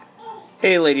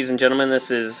Hey, ladies and gentlemen,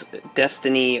 this is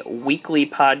Destiny Weekly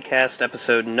Podcast,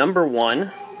 episode number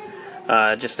 1.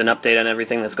 Just an update on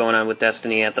everything that's going on with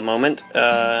Destiny at the moment.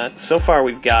 So far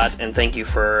we've got, and thank you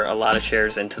for a lot of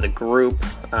shares into the group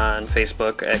on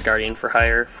Facebook at Guardian for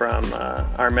Hire from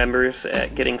our members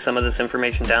at getting some of this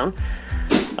information down.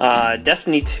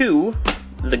 Destiny 2,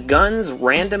 the gun's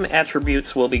random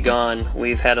attributes will be gone.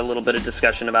 We've had a little bit of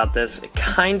discussion about this. It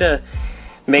kind of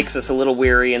makes us a little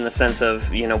weary in the sense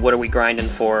of, what are we grinding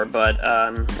for? But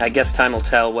I guess time will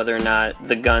tell whether or not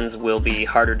the guns will be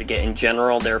harder to get in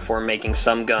general, therefore making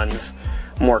some guns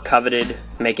more coveted,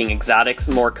 making exotics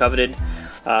more coveted,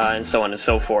 and so on and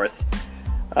so forth.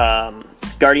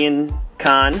 Guardian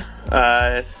Con,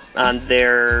 on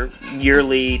their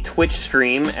yearly Twitch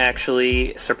stream,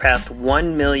 actually surpassed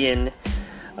 1 million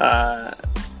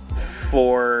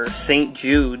for St.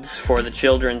 Jude's for the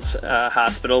Children's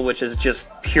Hospital, which is just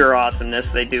pure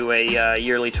awesomeness. They do a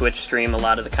yearly Twitch stream. A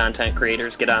lot of the content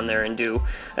creators get on there and do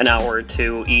an hour or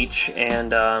two each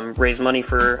and raise money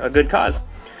for a good cause.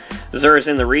 Xur's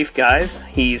in the Reef, guys.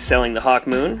 He's selling the Hawk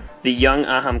Moon, the Young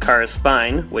Ahamkara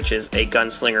Spine, which is a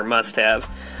gunslinger must-have,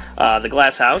 the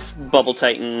Glass House, Bubble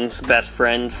Titan's best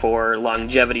friend for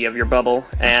longevity of your bubble,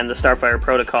 and the Starfire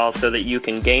Protocol so that you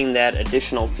can gain that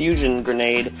additional fusion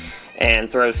grenade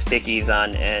and throw stickies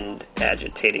on end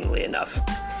agitatingly enough.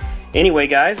 Anyway,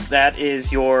 guys, that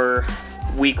is your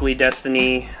weekly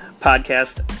Destiny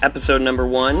podcast, episode number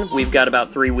 1. We've got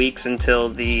about 3 weeks until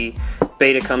the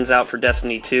beta comes out for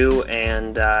Destiny 2,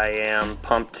 and I am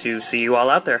pumped to see you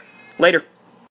all out there. Later.